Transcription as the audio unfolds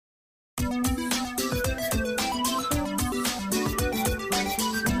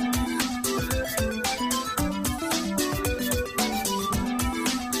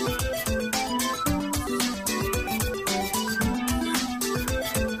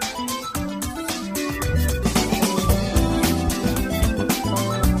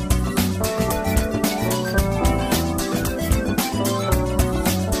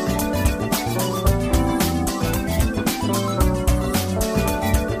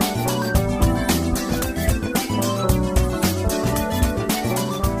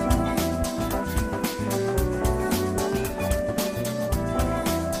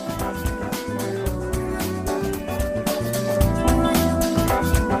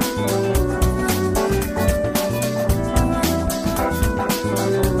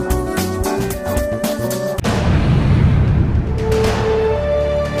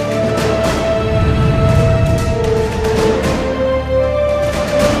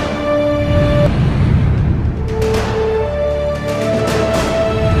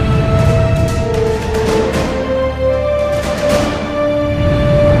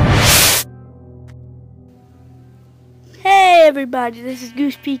Hey everybody, this is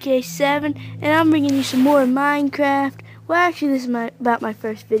Goose PK7 and I'm bringing you some more Minecraft. Well, actually this is about my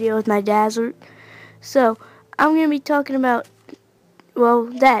first video with my Dazzler. So, I'm going to be talking about, well,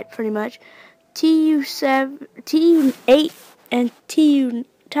 that pretty much. TU7, TU8 and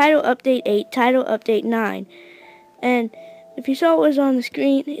Title Update 8, Title Update 9. And if you saw what was on the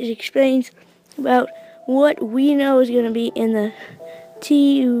screen, it explains about what we know is going to be in the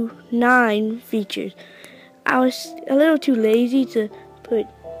TU9 features. I was a little too lazy to put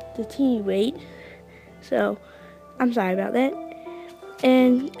the TU8, so I'm sorry about that.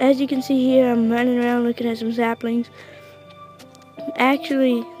 And as you can see here, I'm running around looking at some saplings.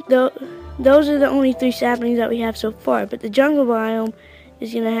 Actually, those are the only 3 saplings that we have so far, but the jungle biome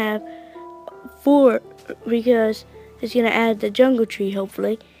is going to have 4 because it's going to add the jungle tree,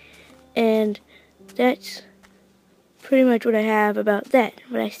 hopefully. And that's pretty much what I have about that,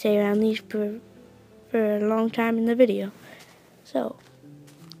 what I say around these for a long time in the video. So,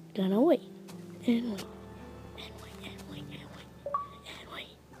 gonna wait and wait and wait and wait and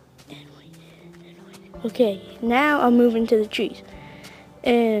wait and wait and wait. Okay, now I'm moving to the trees.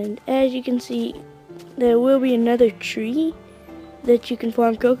 And as you can see, there will be another tree that you can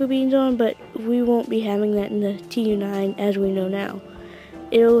farm cocoa beans on, but we won't be having that in the TU9 as we know now.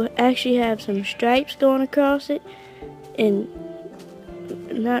 It'll actually have some stripes going across it, and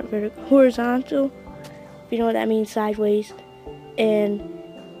not vertical, horizontal. You know what that means, sideways, and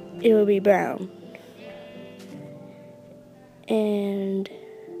it will be brown. And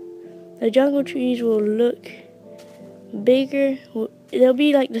the jungle trees will look bigger. They'll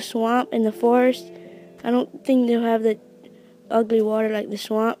be like the swamp and the forest. I don't think they'll have the ugly water like the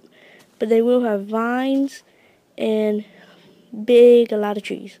swamp, but they will have vines and a lot of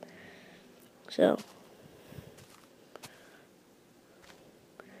trees. So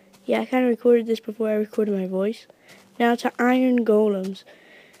yeah, I kind of recorded this before I recorded my voice. Now to iron golems.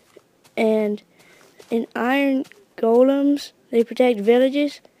 And in iron golems, they protect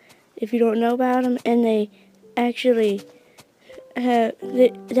villages, if you don't know about them, and they actually have,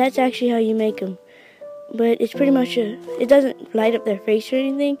 that's actually how you make them. But it's pretty much, it doesn't light up their face or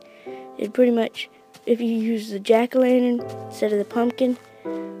anything. It pretty much, if you use the jack-o'-lantern instead of the pumpkin,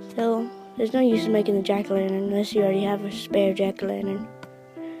 so there's no use in making the jack-o'-lantern unless you already have a spare jack-o'-lantern.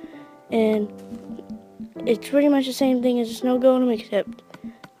 And it's pretty much the same thing as a snow golem, except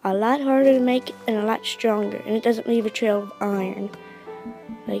a lot harder to make and a lot stronger. And it doesn't leave a trail of iron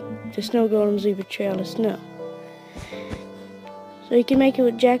like the snow golems leave a trail of snow. So you can make it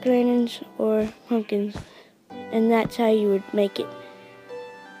with jack-o'-lanterns or pumpkins, and that's how you would make it.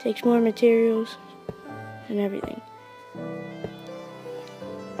 It takes more materials and everything.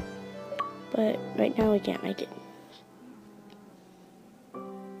 But right now we can't make it.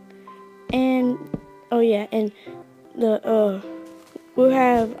 And oh yeah, and we'll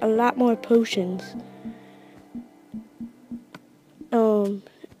have a lot more potions.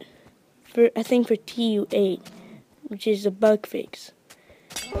 I think for TU8, which is a bug fix.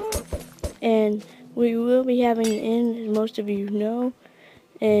 And we will be having the end, as most of you know,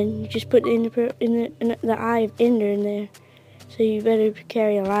 and you just put in the eye of Ender in there. So you better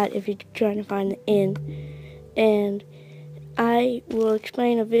carry a lot if you're trying to find the end. And I will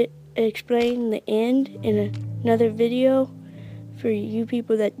explain the end in another video for you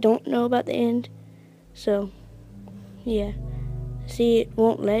people that don't know about the end. So yeah, see, it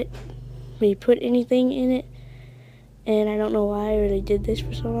won't let me put anything in it, and I don't know why I really did this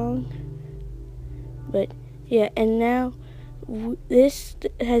for so long. But yeah, and now this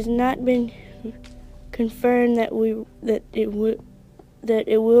has not been confirmed that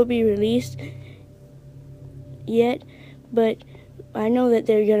it will be released yet, but I know that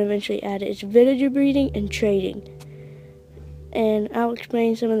they're gonna eventually add it. It's villager breeding and trading, and I'll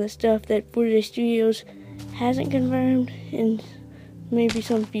explain some of the stuff that 4J Studios hasn't confirmed in maybe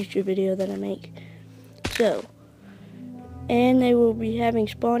some future video that I make. So, and they will be having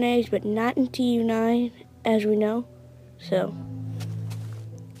spawn eggs, but not in TU9, as we know. So,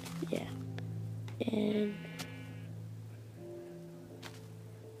 yeah. And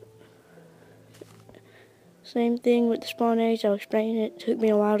same thing with the spawn eggs. I'll explain it. It took me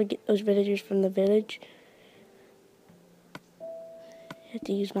a while to get those villagers from the village. I had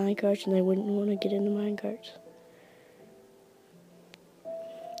to use minecarts, and they wouldn't want to get into minecarts.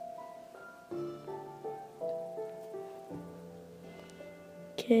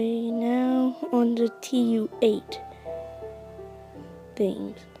 Okay, now on the TU8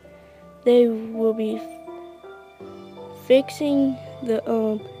 things. They will be fixing the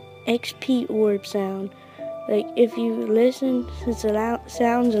XP orb sound. Like, if you listen, since it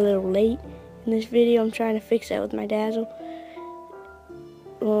sounds a little late in this video, I'm trying to fix that with my Dazzle,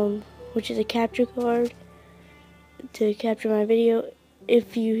 which is a capture card to capture my video.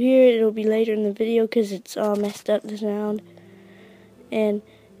 If you hear it, it'll be later in the video because it's all messed up, the sound. And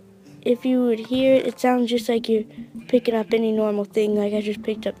if you would hear it, it sounds just like you're picking up any normal thing. Like I just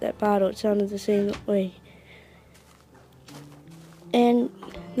picked up that bottle, it sounded the same way. And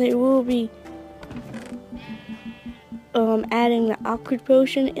they will be adding the awkward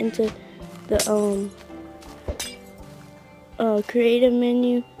potion into the creative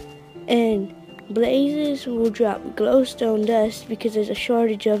menu, and blazes will drop glowstone dust because there's a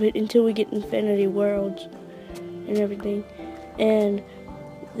shortage of it until we get infinity worlds and everything. And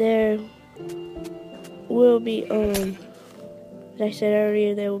there will be as I said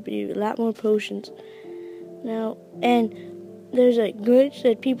earlier, there will be a lot more potions now. And there's a glitch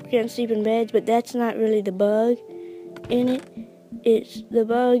that people can't sleep in beds, but that's not really the bug in it. It's the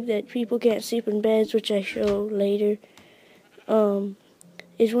bug that people can't sleep in beds, which I show later.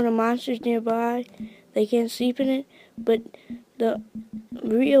 Is when a monster's nearby, they can't sleep in it. But the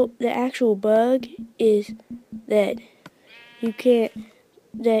actual bug is that you can't.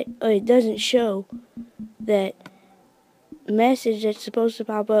 It doesn't show that message that's supposed to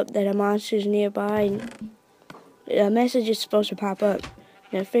pop up that a monster's nearby. And a message is supposed to pop up.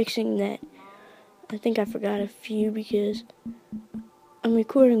 They're fixing that. I think I forgot a few because I'm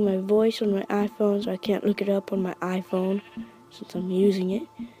recording my voice on my iPhone, so I can't look it up on my iPhone since I'm using it.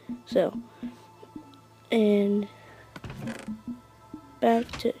 So, and back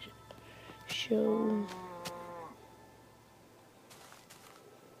to show.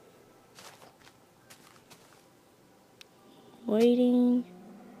 Waiting.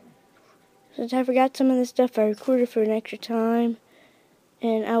 Since I forgot some of the stuff, I recorded for an extra time,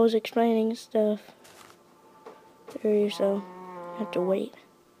 and I was explaining stuff earlier, so I have to wait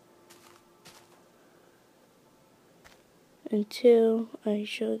until I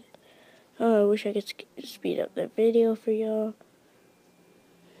show. Oh, I wish I could speed up that video for y'all.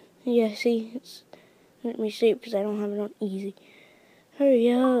 Yeah, see, it's let me sleep because I don't have it on easy.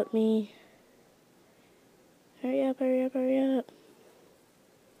 Hurry up, me. Hurry up, hurry up, hurry up.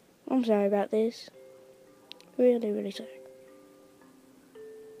 I'm sorry about this. Really, really sorry.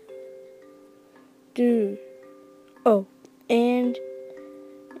 Dude. Oh, and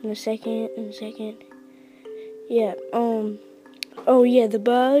in a second. Yeah, oh yeah, the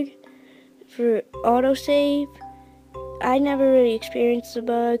bug for autosave. I never really experienced the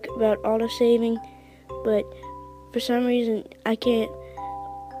bug about autosaving, but for some reason I can't,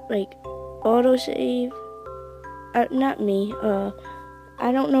 like, autosave. Not me,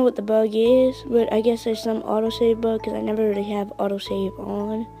 I don't know what the bug is, but I guess there's some autosave bug because I never really have autosave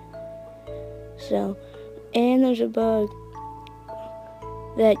on. So, and there's a bug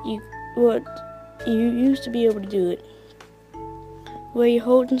that you used to be able to do it, where you're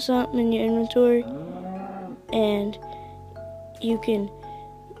holding something in your inventory and you can,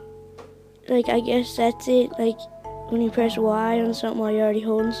 like, I guess that's it, like when you press Y on something while you're already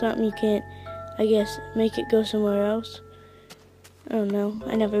holding something, you can't, I guess, make it go somewhere else. I don't know,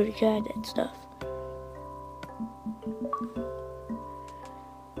 I never really tried that stuff.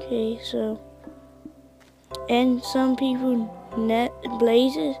 Okay, so, and some people,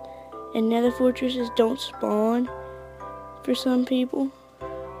 blazes and nether fortresses don't spawn for some people.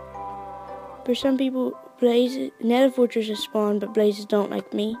 For some people, blazes, nether fortresses spawn, but blazes don't,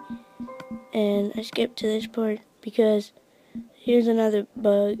 like me. And I skipped to this part because here's another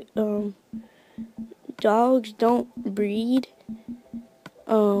bug. dogs don't breed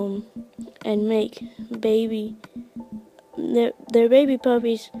and make baby, their baby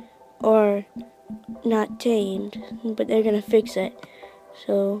puppies are not tamed, but they're gonna fix that.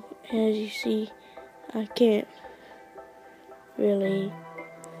 So as you see, I can't really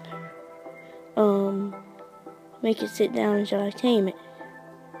make it sit down until I tame it.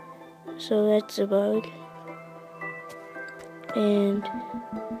 So that's a bug. And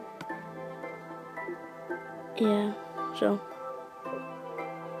yeah, so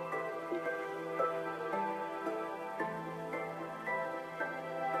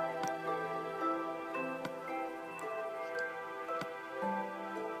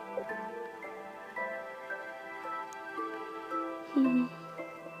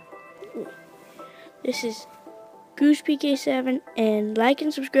this is Goose PK7, and like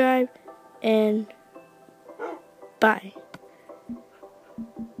and subscribe, and bye.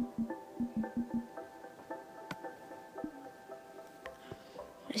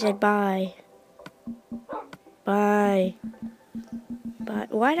 I said bye. Bye. Bye.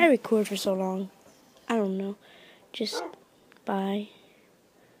 Why did I record for so long? I don't know. Just bye.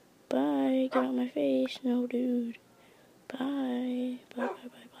 Bye. Get out my face. No, dude. Bye.